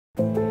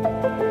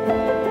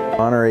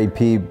Honor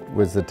AP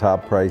was the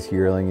top price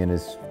yearling in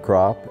his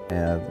crop,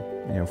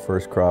 and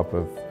first crop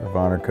of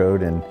Honor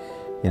Code, and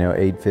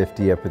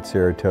 $850 up at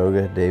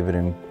Saratoga. David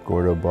and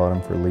Gordo bought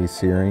him for Lee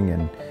Searing,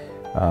 and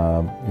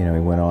he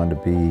went on to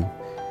be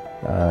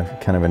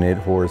kind of an it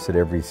horse at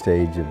every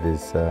stage of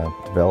his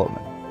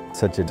development.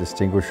 Such a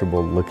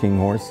distinguishable looking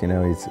horse,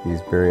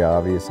 he's very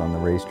obvious on the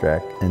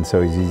racetrack, and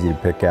so he's easy to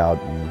pick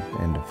out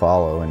and to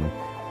follow. And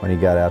when he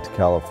got out to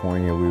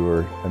California, we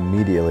were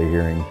immediately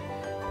hearing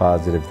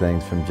positive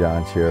things from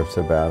John Sheriffs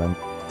about him.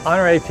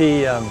 Honor AP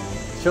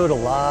showed a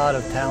lot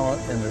of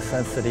talent in the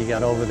sense that he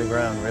got over the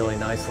ground really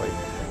nicely.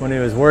 When he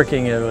was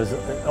working, it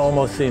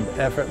almost seemed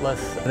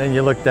effortless. And then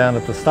you look down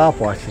at the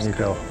stopwatch and you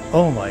go,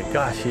 oh my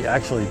gosh, he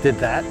actually did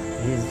that.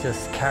 He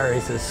just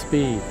carries his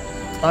speed.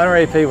 Honor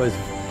AP was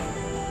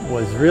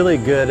really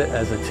good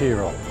as a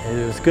 2-year-old.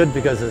 It was good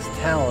because his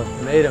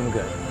talent made him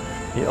good.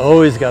 He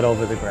always got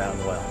over the ground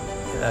well.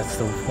 That's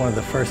one of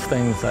the first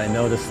things I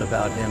noticed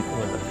about him,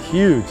 with a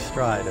huge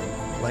stride,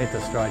 and length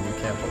of stride you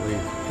can't believe.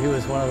 He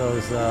was one of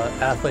those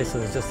athletes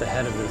that was just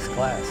ahead of his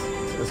class.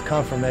 His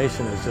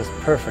conformation is just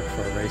perfect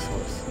for a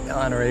racehorse.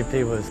 Honor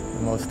AP was the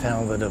most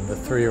talented of the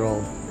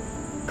 3-year-old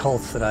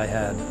colts that I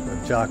had,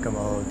 with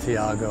Giacomo,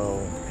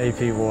 Tiago,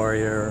 AP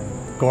Warrior,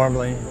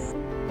 Gormley.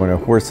 When a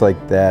horse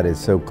like that is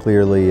so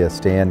clearly a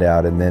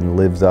standout and then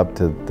lives up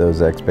to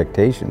those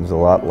expectations, a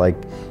lot like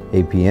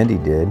AP Indy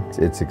did,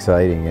 it's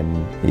exciting.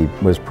 And he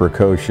was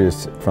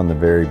precocious from the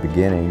very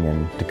beginning,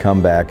 and to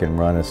come back and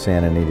run a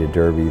Santa Anita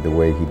Derby the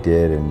way he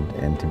did,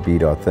 and to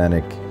beat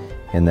Authentic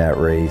in that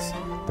race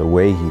the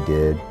way he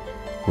did,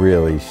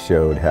 really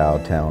showed how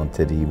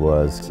talented he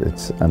was.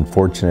 It's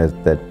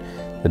unfortunate that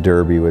the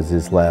Derby was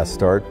his last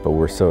start, but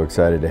we're so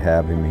excited to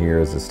have him here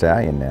as a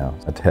stallion now.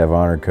 To have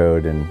Honor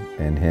Code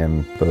and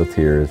him both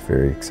here is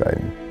very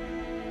exciting.